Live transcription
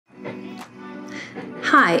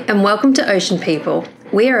Hi and welcome to Ocean People.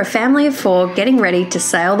 We are a family of 4 getting ready to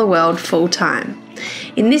sail the world full time.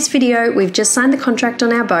 In this video, we've just signed the contract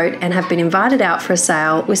on our boat and have been invited out for a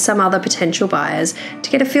sail with some other potential buyers to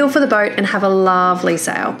get a feel for the boat and have a lovely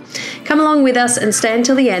sail. Come along with us and stay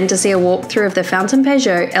until the end to see a walkthrough of the Fountaine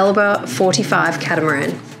Pajot Elba 45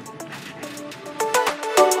 catamaran.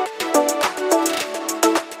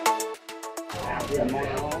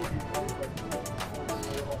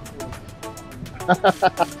 Is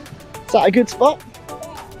that a good spot?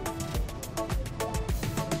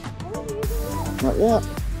 Not yet.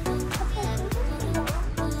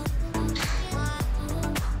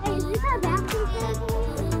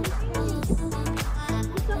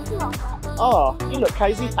 Oh, you look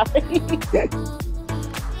cozy, Harry.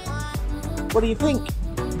 What do you think?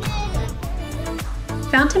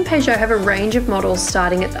 Fountaine Pajot have a range of models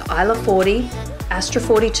starting at the Isla 40, Astra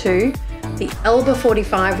 42, the Elba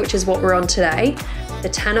 45, which is what we're on today, the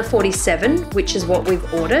Tanna 47, which is what we've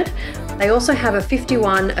ordered. They also have a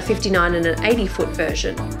 51, a 59 and an 80 foot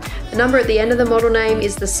version. The number at the end of the model name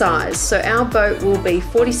is the size, so our boat will be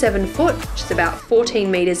 47 foot, which is about 14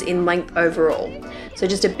 metres in length overall. So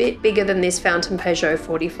just a bit bigger than this Fountaine Pajot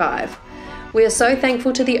 45. We are so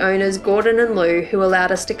thankful to the owners, Gordon and Lou, who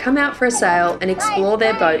allowed us to come out for a sail and explore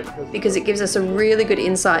their boat because it gives us a really good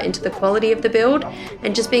insight into the quality of the build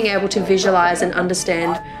and just being able to visualise and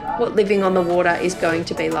understand what living on the water is going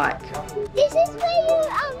to be like. This is where you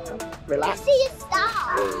Relax. see a star.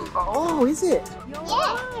 Oh, is it?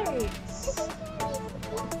 Yeah.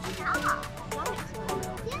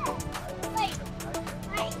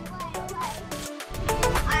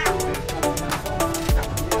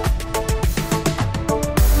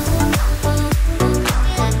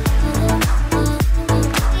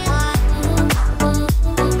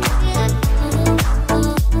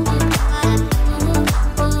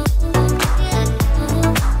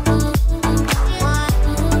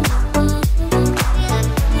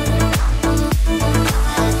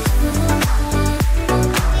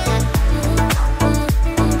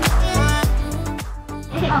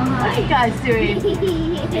 What are you guys doing? Are you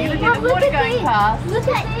looking at the water going past? Look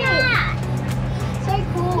at that. So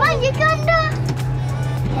cool. What, you're gonna...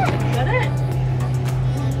 Got it?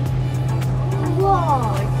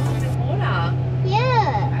 Whoa. Look at the water.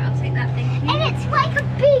 Yeah. Right, I'll take that, thank you. And it's like a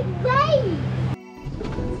big wave.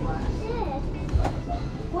 Yeah.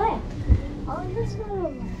 Where? Oh, this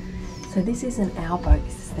one. So this isn't our boat,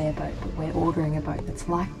 this is their boat, but we're ordering a boat that's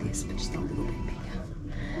like this, but just a little bit bigger.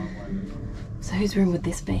 So whose room would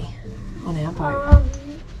this be on our boat?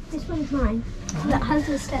 This one's mine. That has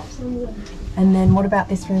the steps on the end. And then what about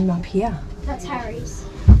this room up here? That's Harry's.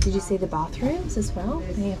 Did you see the bathrooms as well?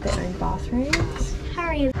 They have their own bathrooms.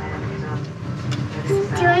 Harry. Do you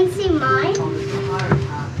want to see mine?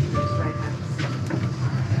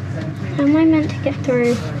 How am I meant to get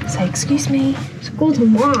through? Say excuse me. School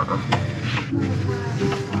tomorrow.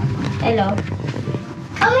 Hello.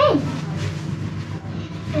 Come in.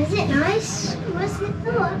 Is it nice? What's it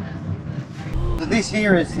for? So this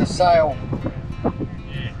here is the sail.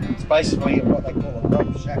 It's basically what they call a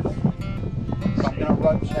rope shackle. So I'm going to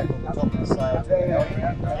rope shackle the top of the sail.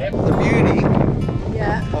 The beauty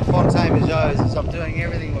of Fountaine Pajot is I'm doing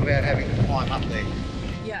everything without having to climb up there.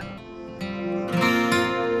 Yeah.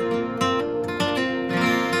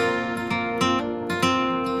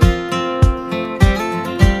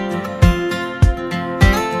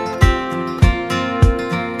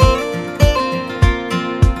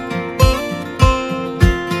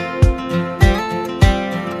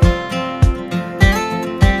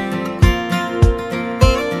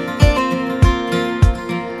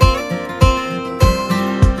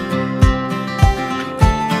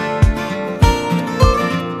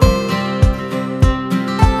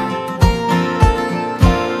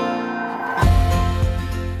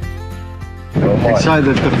 And so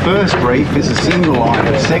the first reef is a single line,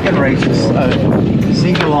 the second reef is a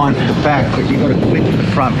single line to the back, but you've got a clip at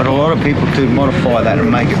the front. But a lot of people do modify that and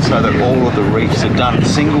make it so that all of the reefs are done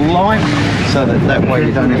single line, so that way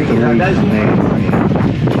you don't have to reef from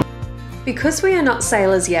there. Because we are not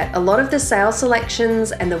sailors yet, a lot of the sail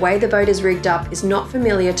selections and the way the boat is rigged up is not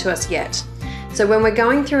familiar to us yet. So when we're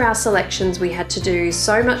going through our selections, we had to do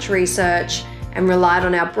so much research and relied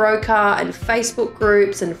on our broker and Facebook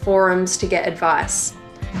groups and forums to get advice.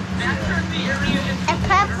 A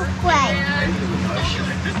purple quay.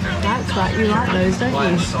 That's right, you like those, don't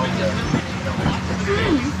you?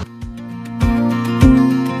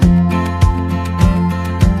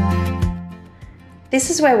 This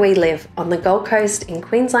is where we live, on the Gold Coast in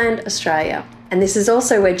Queensland, Australia. And this is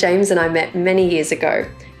also where James and I met many years ago.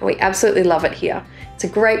 And we absolutely love it here. It's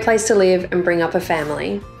a great place to live and bring up a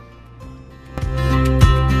family.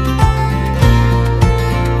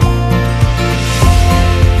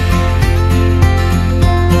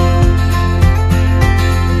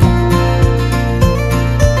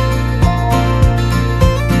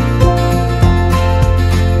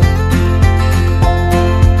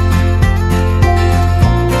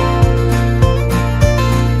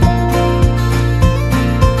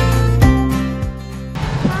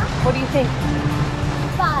 What do you think?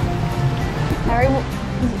 Fun. Harry, is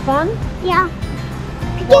it fun? Yeah.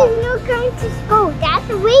 Because we're not going to school. That's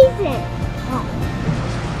the reason. Oh.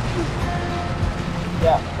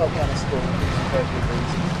 Yeah, not going to school. It's a very good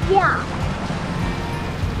reason. Yeah.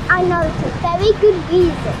 I know it's a very good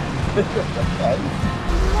reason. Okay.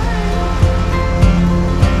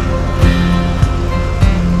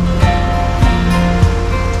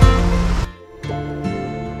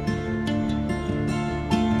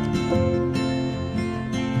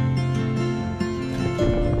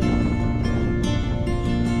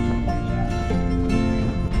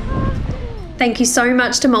 Thank you so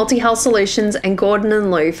much to Multihull Solutions and Gordon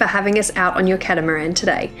and Lou for having us out on your catamaran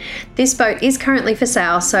today. This boat is currently for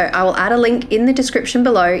sale, so I will add a link in the description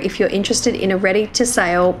below if you're interested in a ready to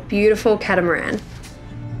sail, beautiful catamaran.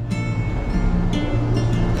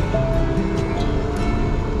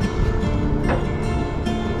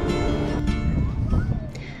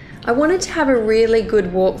 I wanted to have a really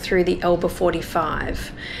good walk through the Elba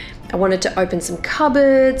 45. I wanted to open some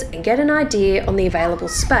cupboards and get an idea on the available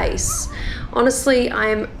space. Honestly,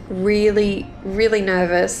 I'm really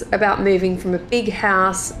nervous about moving from a big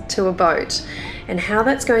house to a boat and how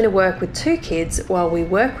that's going to work with 2 kids while we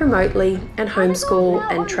work remotely and homeschool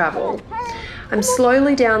and travel. I'm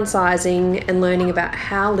slowly downsizing and learning about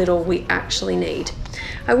how little we actually need.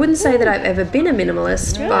 I wouldn't say that I've ever been a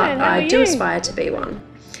minimalist, but I do aspire to be one.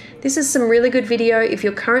 This is some really good video if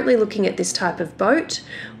you're currently looking at this type of boat,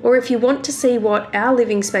 or if you want to see what our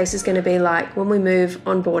living space is going to be like when we move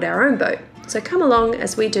on board our own boat. So come along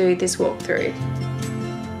as we do this walkthrough.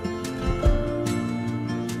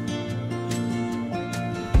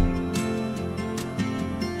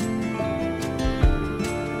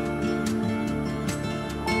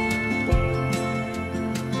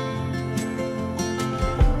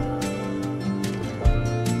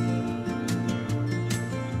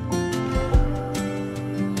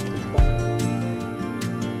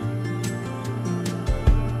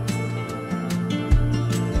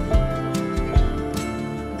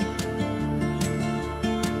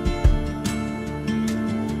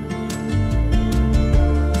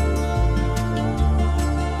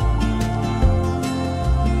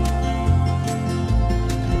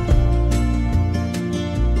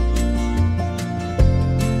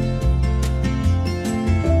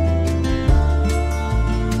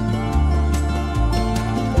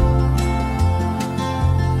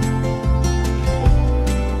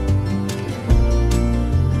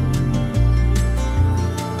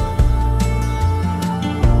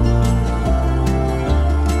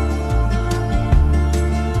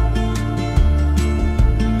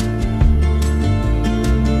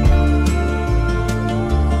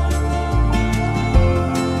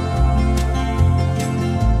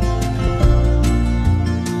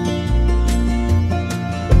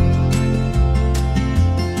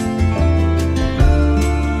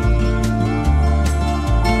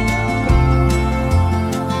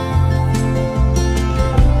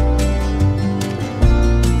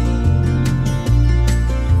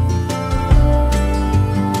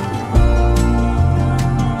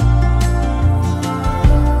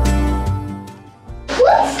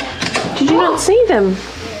 See them.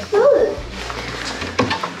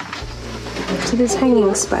 So there's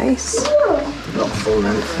hanging space. Not full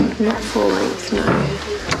length. Not full length, no.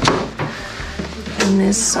 And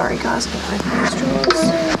there's, sorry guys, I'm going to open those drawers.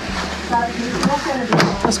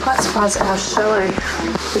 I was quite surprised at how shallow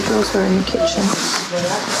the drawers were in the kitchen.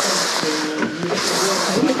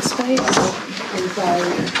 Big space.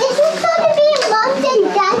 This is going to be Mom's and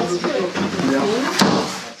Dad's room.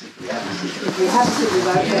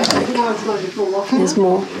 There's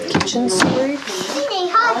more kitchen storage.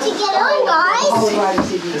 It's hard to get on, guys.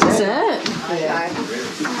 Is it?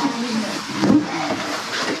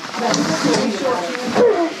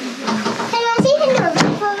 Can I see the door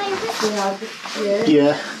for me?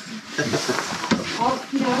 Yeah.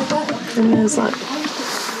 And there's like...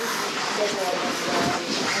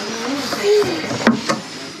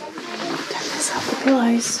 Don't mess up the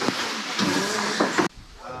pillows.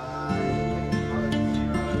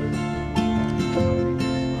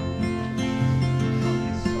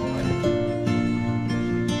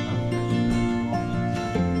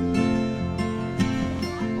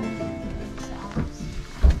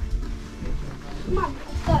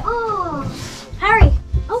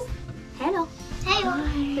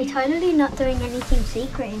 totally not doing anything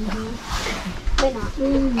secret in here. We're not.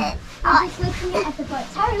 We're just looking at the boat.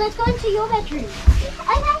 Sorry, let's go into your bedroom.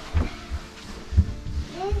 Okay.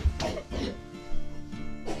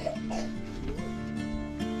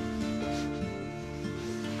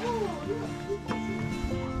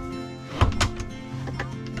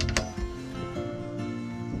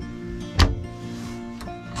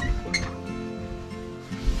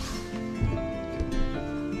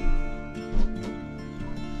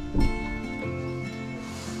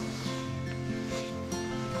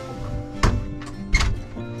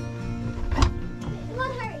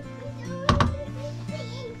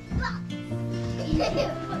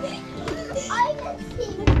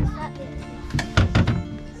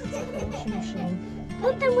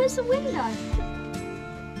 Look, then where's the window?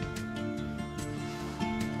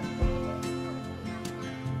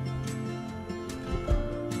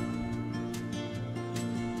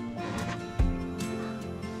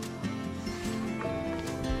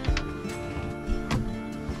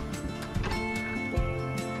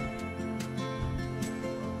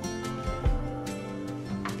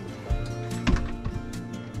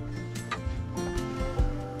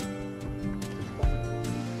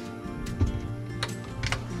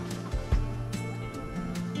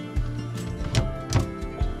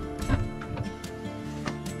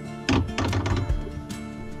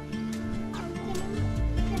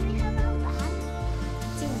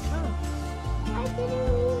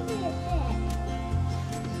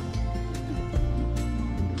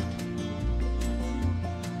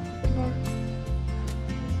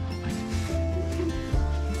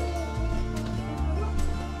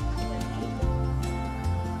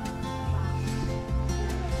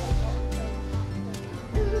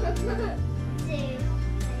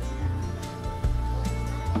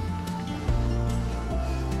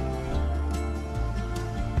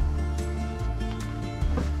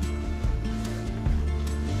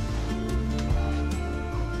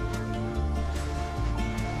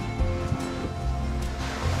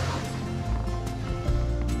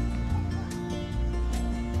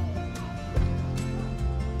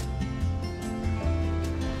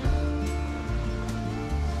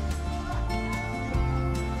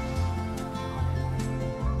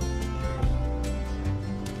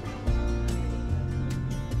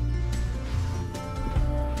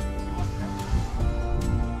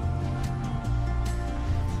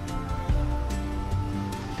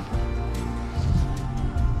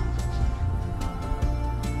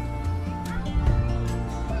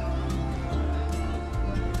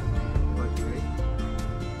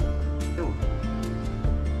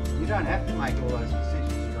 You don't have to make all those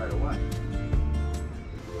decisions straight away.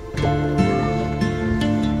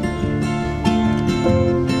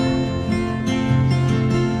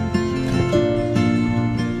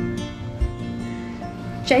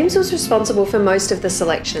 James was responsible for most of the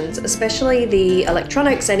selections, especially the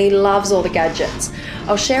electronics, and he loves all the gadgets.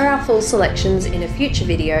 I'll share our full selections in a future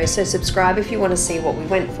video, so subscribe if you want to see what we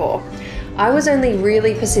went for. I was only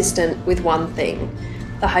really persistent with one thing: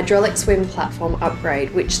 the hydraulic swim platform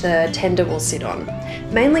upgrade, which the tender will sit on.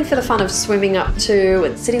 Mainly for the fun of swimming up to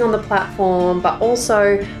and sitting on the platform, but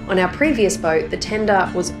also on our previous boat, the tender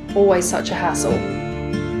was always such a hassle.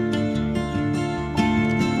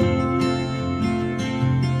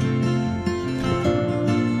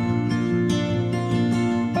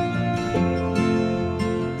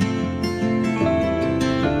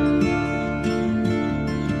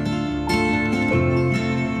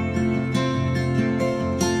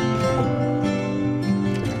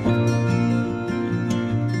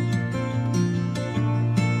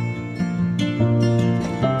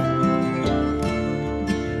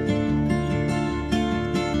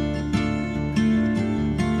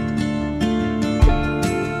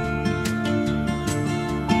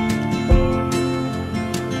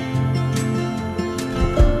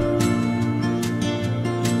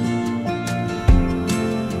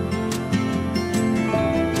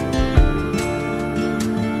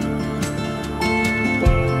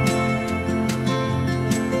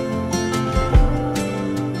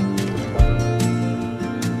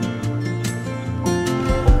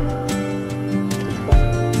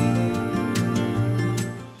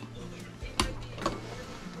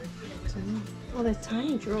 Oh, they're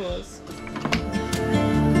tiny drawers.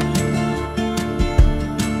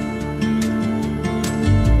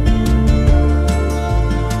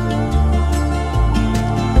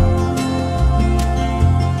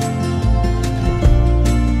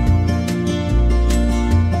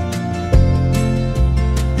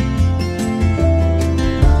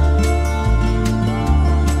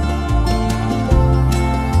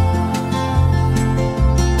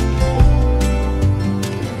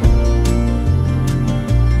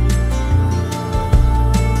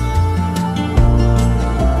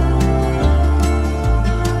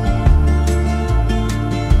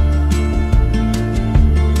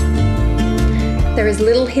 There is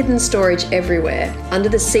little hidden storage everywhere, under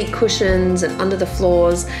the seat cushions and under the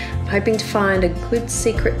floors. I'm hoping to find a good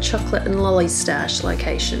secret chocolate and lolly stash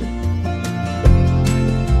location.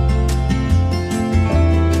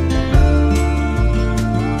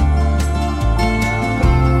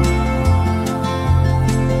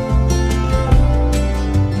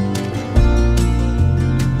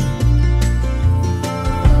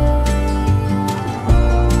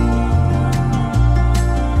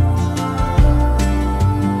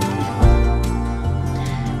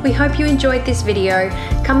 We hope you enjoyed this video.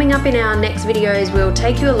 Coming up in our next videos, we'll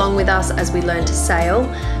take you along with us as we learn to sail,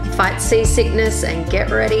 fight seasickness, and get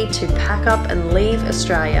ready to pack up and leave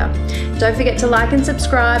Australia. Don't forget to like and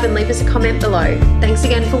subscribe and leave us a comment below. Thanks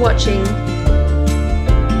again for watching.